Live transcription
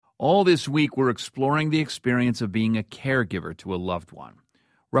All this week, we're exploring the experience of being a caregiver to a loved one.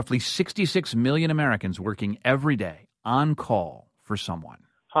 Roughly 66 million Americans working every day on call for someone.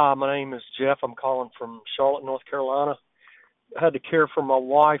 Hi, my name is Jeff. I'm calling from Charlotte, North Carolina. I had to care for my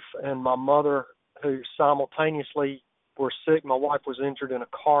wife and my mother, who simultaneously were sick. My wife was injured in a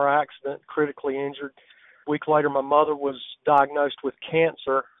car accident, critically injured. A week later, my mother was diagnosed with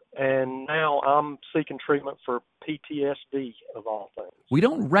cancer, and now I'm seeking treatment for PTSD, of all things. We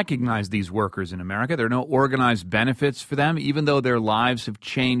don't recognize these workers in America. There are no organized benefits for them, even though their lives have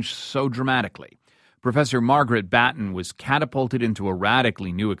changed so dramatically. Professor Margaret Batten was catapulted into a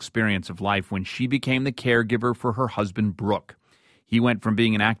radically new experience of life when she became the caregiver for her husband, Brooke. He went from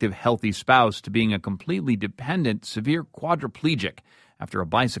being an active, healthy spouse to being a completely dependent, severe quadriplegic after a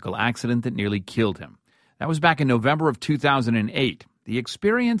bicycle accident that nearly killed him. That was back in November of 2008. The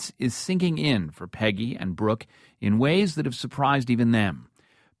experience is sinking in for Peggy and Brooke in ways that have surprised even them.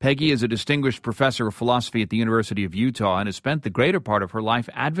 Peggy is a distinguished professor of philosophy at the University of Utah and has spent the greater part of her life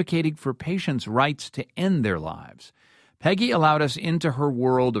advocating for patients' rights to end their lives. Peggy allowed us into her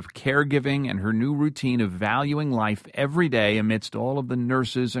world of caregiving and her new routine of valuing life every day amidst all of the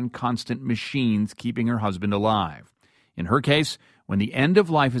nurses and constant machines keeping her husband alive. In her case, when the end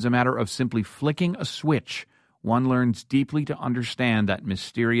of life is a matter of simply flicking a switch, one learns deeply to understand that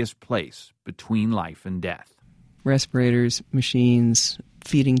mysterious place between life and death. Respirators, machines,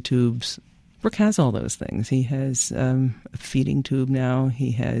 feeding tubes. Brooke has all those things. He has a feeding tube now.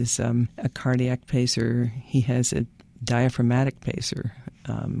 He has a cardiac pacer. He has a diaphragmatic pacer,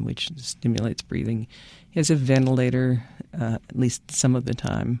 which stimulates breathing. He has a ventilator, at least some of the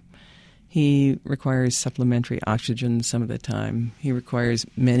time. He requires supplementary oxygen some of the time. He requires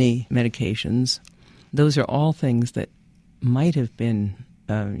many medications. Those are all things that might have been,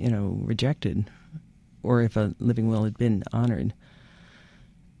 rejected, or if a living will had been honored.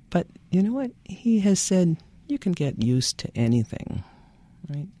 But you know what? He has said you can get used to anything,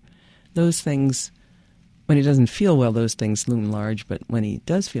 right? Those things, when he doesn't feel well, those things loom large, but when he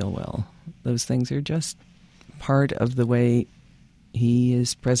does feel well, those things are just part of the way he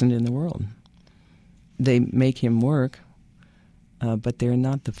is present in the world. They make him work, but they're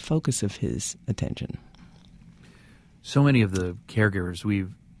not the focus of his attention. So many of the caregivers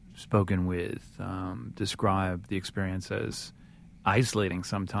we've spoken with describe the experience as isolating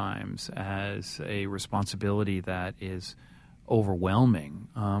sometimes, as a responsibility that is overwhelming.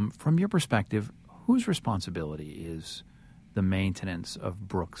 From your perspective, whose responsibility is the maintenance of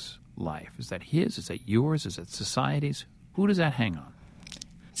Brooke's life? Is that his? Is that yours? Is that society's? Who does that hang on?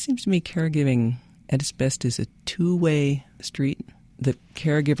 It seems to me caregiving at its best is a two-way street. The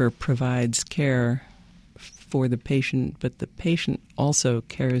caregiver provides care for the patient, but the patient also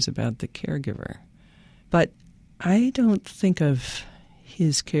cares about the caregiver. But I don't think of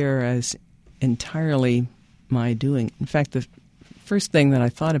his care as entirely my doing. In fact, the first thing that I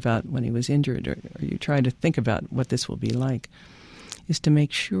thought about when he was injured, or you try to think about what this will be like, is to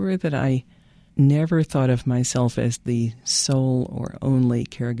make sure that I never thought of myself as the sole or only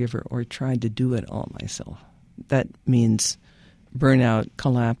caregiver or tried to do it all myself. That means burnout,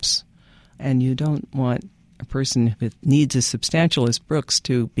 collapse, and you don't want a person with needs as substantial as Brooke's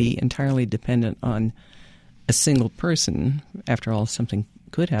to be entirely dependent on a single person. After all, something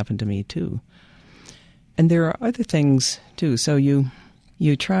could happen to me too. And there are other things too. So you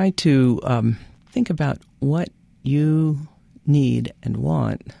try to think about what you need and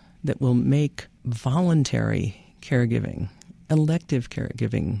want that will make voluntary caregiving, elective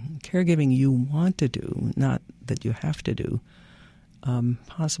caregiving you want to do, not that you have to do,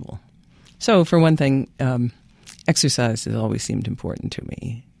 possible. So for one thing, exercise has always seemed important to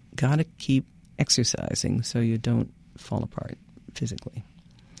me. Got to keep exercising so you don't fall apart physically.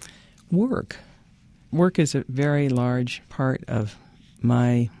 Work is a very large part of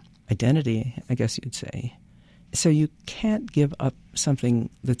my identity, I guess you'd say. So you can't give up something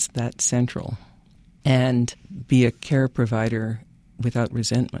that's that central and be a care provider without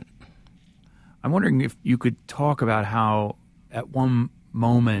resentment. I'm wondering if you could talk about how at one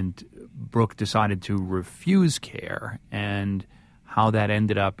moment Brooke decided to refuse care and how that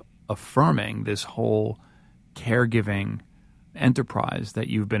ended up affirming this whole caregiving enterprise that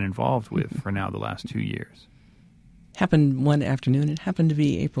you've been involved with for now the last 2 years. Happened one afternoon. It happened to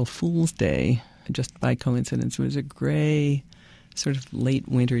be April Fool's Day, just by coincidence. It was a gray, sort of late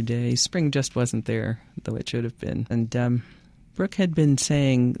winter day. Spring just wasn't there, though it should have been. And Brooke had been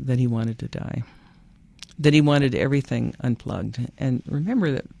saying that he wanted to die, that he wanted everything unplugged. And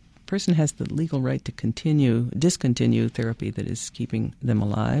remember that a person has the legal right to discontinue therapy that is keeping them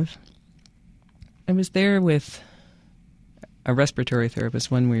alive. I was there with a respiratory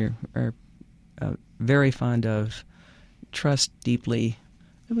therapist, one we are very fond of, trust deeply.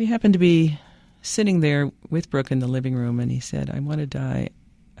 We happened to be sitting there with Brooke in the living room, and he said, "I want to die.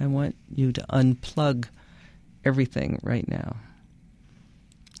 I want you to unplug everything right now."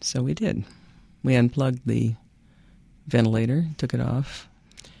 So we did. We unplugged the ventilator, took it off.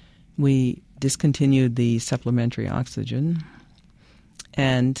 We discontinued the supplementary oxygen,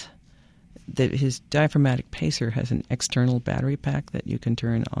 and his diaphragmatic pacer has an external battery pack that you can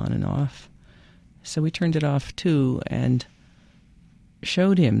turn on and off. So we turned it off too and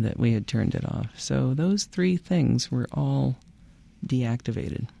showed him that we had turned it off. So those three things were all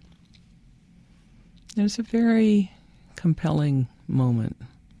deactivated. It was a very compelling moment.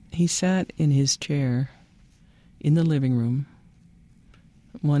 He sat in his chair in the living room,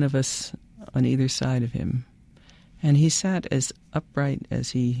 one of us on either side of him, and he sat as upright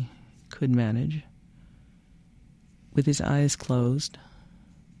as he could manage, with his eyes closed.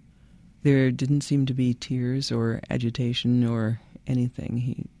 There didn't seem to be tears or agitation or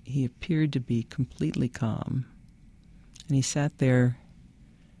anything. He appeared to be completely calm. And he sat there,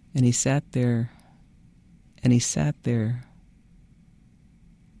 and he sat there, and he sat there.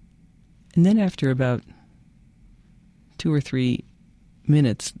 And then after about 2 or 3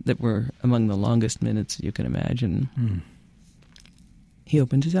 minutes that were among the longest minutes you can imagine, he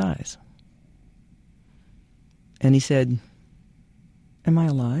opened his eyes. And he said, "Am I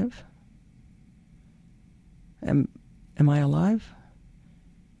alive? Am I alive?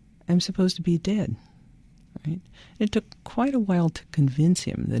 I'm supposed to be dead." Right? It took quite a while to convince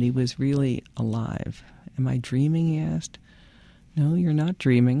him that he was really alive. "Am I dreaming?" he asked. "No, you're not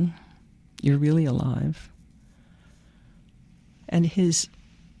dreaming. You're really alive." And his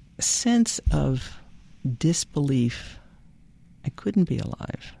sense of disbelief, I couldn't be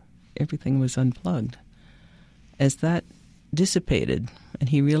alive. Everything was unplugged. As that dissipated and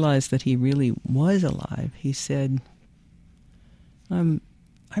he realized that he really was alive, he said,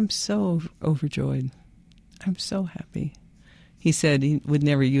 I'm so overjoyed. I'm so happy." He said he would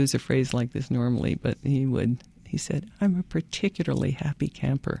never use a phrase like this normally, but he would. He said, "I'm a particularly happy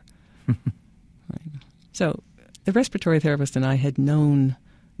camper." Right. So the respiratory therapist and I had known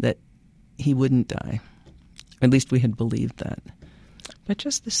that he wouldn't die. At least we had believed that. But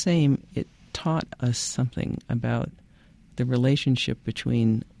just the same, it taught us something about the relationship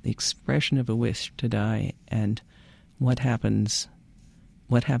between the expression of a wish to die and what happened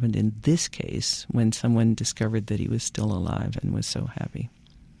in this case when someone discovered that he was still alive and was so happy.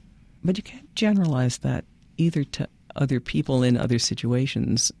 But you can't generalize that either to other people in other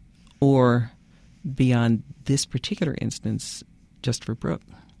situations or beyond this particular instance just for Brooke.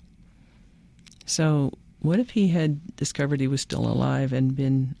 So what if he had discovered he was still alive and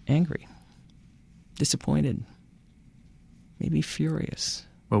been angry, disappointed, maybe furious?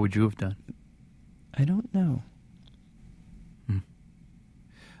 What would you have done? I don't know.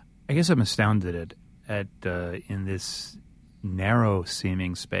 I guess I'm astounded at in this narrow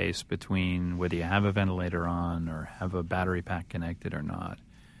seeming space between whether you have a ventilator on or have a battery pack connected or not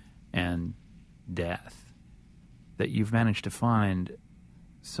and death, that you've managed to find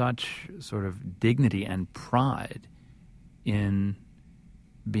such sort of dignity and pride in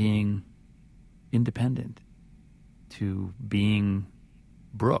being independent, to being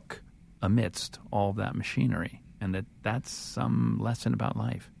Brooke amidst all of that machinery, and that's some lesson about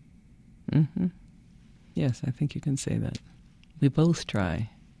life. Mm-hmm. Yes, I think you can say that. We both try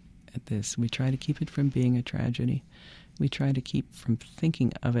at this. We try to keep it from being a tragedy. We try to keep from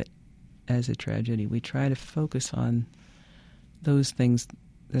thinking of it as a tragedy. We try to focus on those things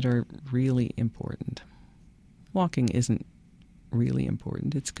that are really important. Walking isn't really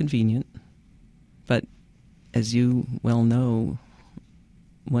important. It's convenient. But as you well know,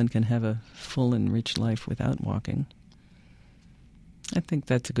 one can have a full and rich life without walking. I think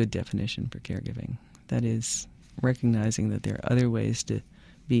that's a good definition for caregiving. That is, recognizing that there are other ways to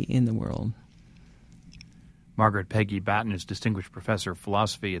be in the world. Margaret Peggy Batten is Distinguished Professor of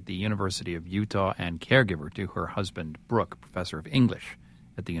Philosophy at the University of Utah and caregiver to her husband, Brooke, Professor of English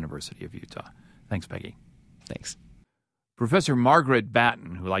at the University of Utah. Thanks, Peggy. Thanks. Professor Margaret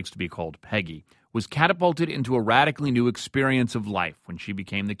Batten, who likes to be called Peggy, was catapulted into a radically new experience of life when she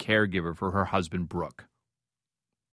became the caregiver for her husband, Brooke.